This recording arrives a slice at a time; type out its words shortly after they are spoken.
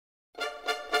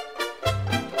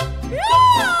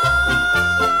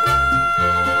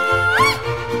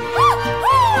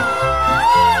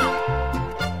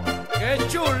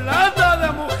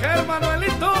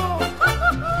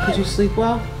you sleep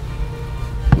well?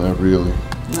 Not really.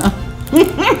 No.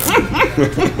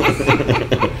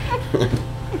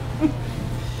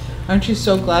 Aren't you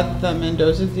so glad that the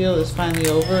Mendoza deal is finally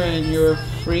over and you're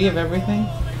free of everything?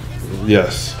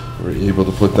 Yes, we're able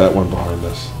to put that one behind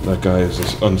us. That guy is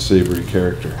this unsavory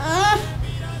character.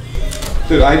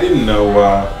 Dude, I didn't know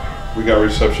we got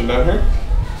reception down here.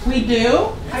 We do?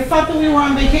 I thought that we were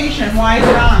on vacation. Why is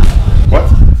it on? What?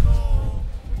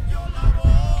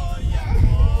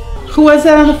 Who was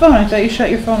that on the phone? I thought you shut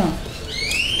your phone off.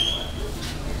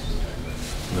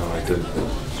 No, I didn't.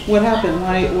 What happened?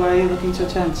 Why are you looking so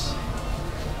tense?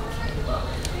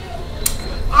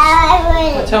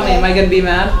 Tell me, am I going to be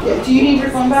mad? Do you need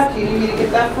your phone back? Do you need me to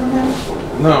get that from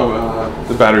him? No,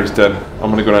 the battery's dead. I'm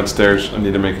gonna go downstairs. I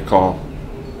need to make a call.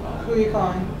 Who are you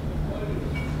calling?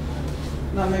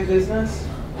 Not my business?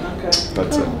 Okay.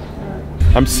 That's it.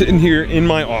 I'm sitting here in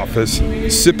my office,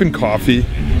 sipping coffee.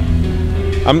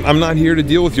 I'm not here to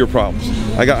deal with your problems.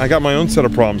 I got my own set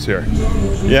of problems here.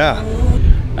 Yeah.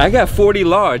 I got 40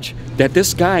 large that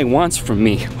this guy wants from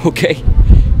me, okay?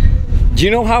 Do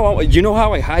you know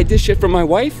how I hide this shit from my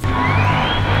wife?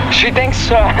 She thinks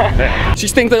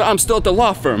that I'm still at the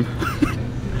law firm.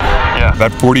 Yeah.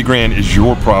 That 40 grand is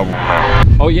your problem.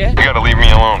 Oh yeah? You gotta leave me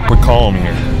alone. Quit calling me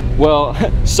here. Well,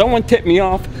 someone tipped me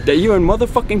off that you're in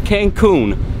motherfucking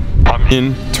Cancun. I'm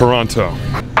in Toronto.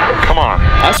 Come on.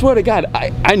 I swear to God,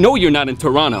 I know you're not in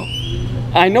Toronto.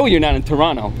 I know you're not in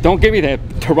Toronto. Don't give me that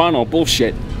Toronto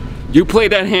bullshit. You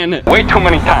played that hand way too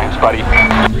many times, buddy.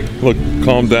 Look,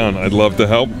 calm down. I'd love to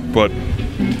help, but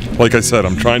like I said,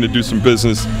 I'm trying to do some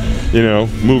business, you know,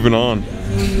 moving on.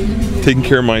 Taking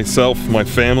care of myself, my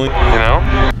family, you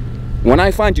know? When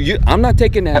I find you, I'm not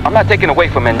taking away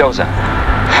from Mendoza.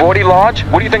 40 large?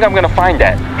 What do you think I'm gonna find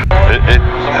that?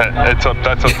 That's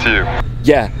up to you.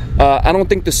 Yeah, I don't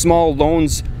think the small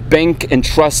loans bank and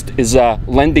trust is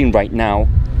lending right now.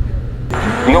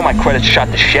 You know my credit's shot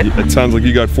to shit. It sounds like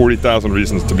you got 40,000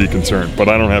 reasons to be concerned, but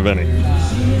I don't have any.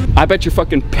 I bet you're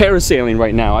fucking parasailing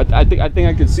right now. I think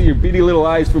I can see your beady little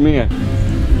eyes from here.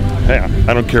 Hey,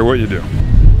 I don't care what you do.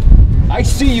 I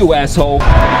see you, asshole.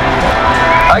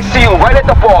 I see you right at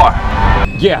the bar.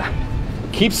 Yeah,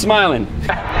 keep smiling.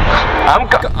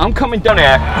 I'm coming down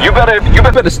there. You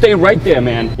better stay right there,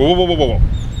 man. Whoa.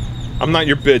 I'm not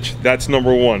your bitch. That's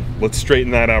number one. Let's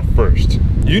straighten that out first.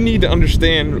 You need to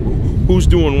understand who's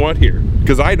doing what here,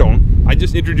 because I don't. I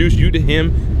just introduced you to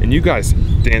him, and you guys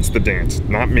dance the dance,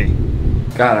 not me.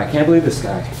 God, I can't believe this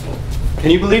guy.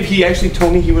 Can you believe he actually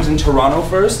told me he was in Toronto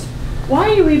first? Why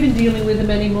are you even dealing with him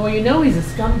anymore? You know he's a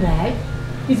scumbag.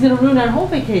 He's gonna ruin our whole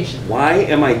vacation. Why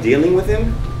am I dealing with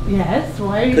him? Yes,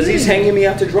 why are you? Because he's hanging me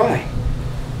out to dry.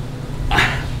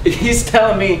 He's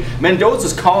telling me,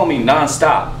 Mendoza's calling me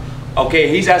non-stop. Okay,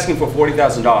 he's asking for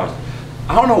 $40,000.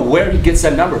 I don't know where he gets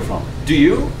that number from. Do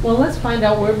you? Well, let's find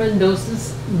out where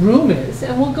Mendoza's room is,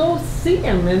 and we'll go see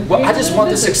him. And well, I just want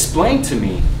this explained to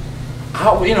me.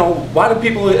 How, you know, why do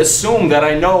people assume that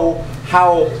I know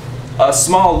how a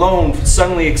small loan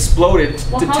suddenly exploded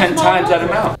to 10 times that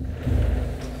amount?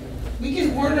 We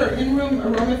can order in-room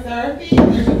aromatherapy,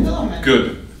 and there's a pillow menu.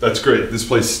 Good. That's great. This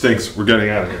place stinks. We're getting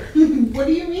out of here. What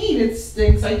do you mean it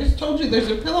stinks? I just told you there's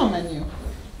a pillow menu.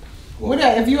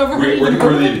 Have you ever heard of a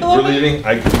pillow menu? We're leaving.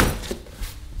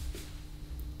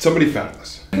 Somebody found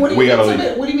us. What do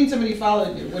you mean somebody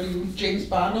followed you? What are you, James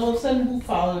Bond all of a sudden? Who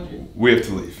followed you? We have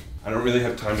to leave. I don't really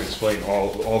have time to explain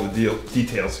all the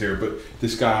details here, but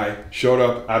this guy showed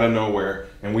up out of nowhere,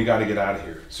 and we got to get out of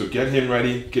here. So get him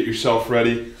ready, get yourself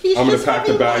ready. I'm going to pack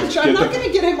the bags. I'm not going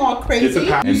to get him all crazy.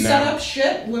 You set now. up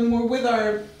shit when we're with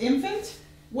our infant?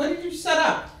 What did you set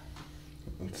up?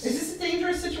 Is this a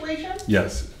dangerous situation?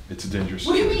 Yes, it's a dangerous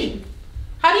situation. What do you mean?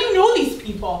 How do you know these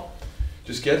people?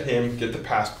 Just get him, get the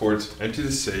passports, empty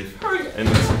the safe. Hurry. And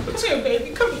let's come here,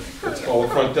 baby. Come here. Let's call the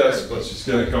front desk. Let's just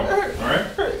get it going. All right?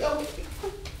 Hurry.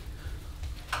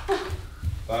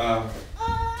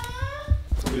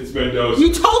 It's Mendoza.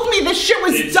 You told me this shit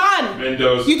was done.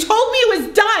 Mendoza. You told me it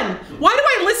was done. Why do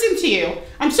I listen to you?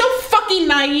 I'm so fucking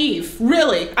naive.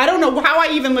 Really. I don't know how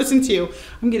I even listen to you.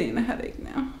 I'm getting a headache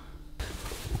now.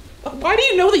 Why do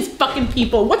you know these fucking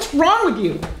people? What's wrong with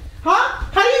you? Huh?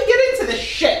 How do you get into this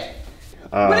shit?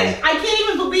 I can't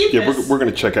even believe this. Yeah, we're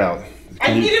gonna check out.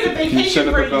 I needed a vacation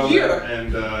for a year.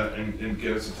 And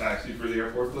get us a taxi for the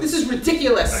airport, please? This is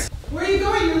ridiculous. Where are you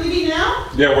going? You're leaving now?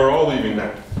 Yeah, we're all leaving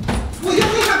now. Well, you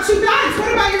only have 2 bags.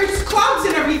 What about your clubs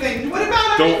and everything? What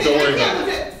about everything? Don't worry about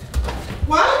it.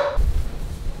 What?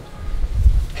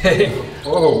 Hey,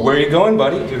 whoa, where are you going,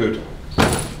 buddy? Dude,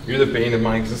 you're the bane of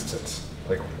my existence.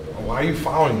 Like, Why are you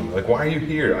following me? Like, why are you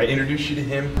here? I introduced you to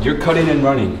him. You're cutting and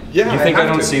running. Yeah, You think I have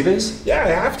don't to. see this? Yeah, I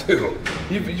have to.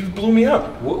 You blew me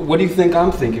up. What do you think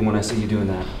I'm thinking when I see you doing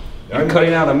that? You're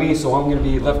cutting out on me, so I'm gonna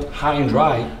be left high and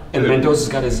dry. And Dude. Mendoza's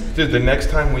got his... Dude, the next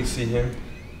time we see him,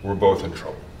 we're both in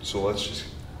trouble. So let's just...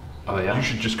 Oh yeah? You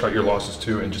should just cut your losses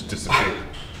too and just disappear.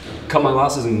 Cut my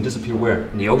losses and disappear where?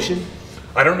 In the ocean?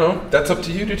 I don't know. That's up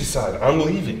to you to decide. I'm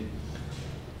leaving.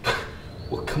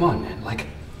 Well, come on, man. Like,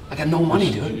 I got no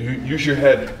money, dude. Use your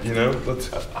head, you know? Let's...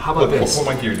 How about this? Put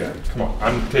my gear down. Come on.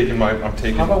 I'm taking...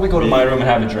 How about we go to my room and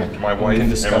have a drink? My We wife can and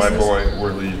discuss my this. boy,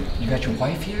 we're leaving. You got your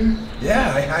wife here?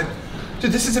 Yeah, I had...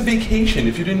 Dude, this is a vacation.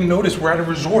 If you didn't notice, we're at a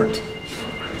resort.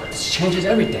 This changes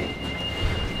everything.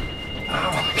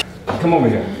 Ow. Come over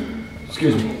here.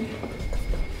 Excuse me.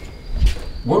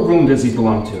 What room does he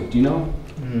belong to? Do you know?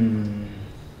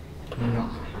 No.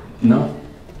 No?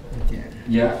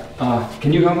 Yeah.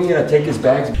 Can you help me take his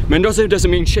bags? Mendoza doesn't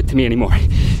mean shit to me anymore.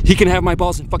 He can have my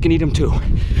balls and fucking eat them too.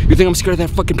 You think I'm scared of that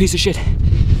fucking piece of shit?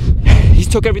 He's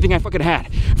took everything I fucking had.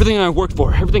 Everything I worked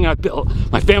for. Everything I built.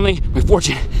 My family, my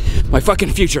fortune, my fucking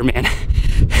future, man.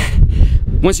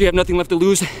 Once you have nothing left to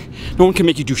lose, no one can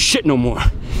make you do shit no more.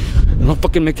 And I'll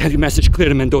fucking make that message clear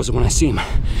to Mendoza when I see him.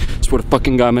 I swear to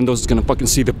fucking God, Mendoza's gonna fucking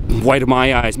see the white of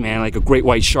my eyes, man. Like a great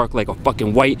white shark, like a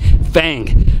fucking white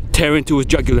fang tear into his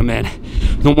jugular, man.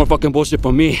 No more fucking bullshit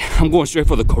from me. I'm going straight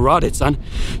for the carotid, son.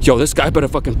 Yo, this guy better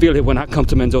fucking feel it when I come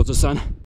to Mendoza, son.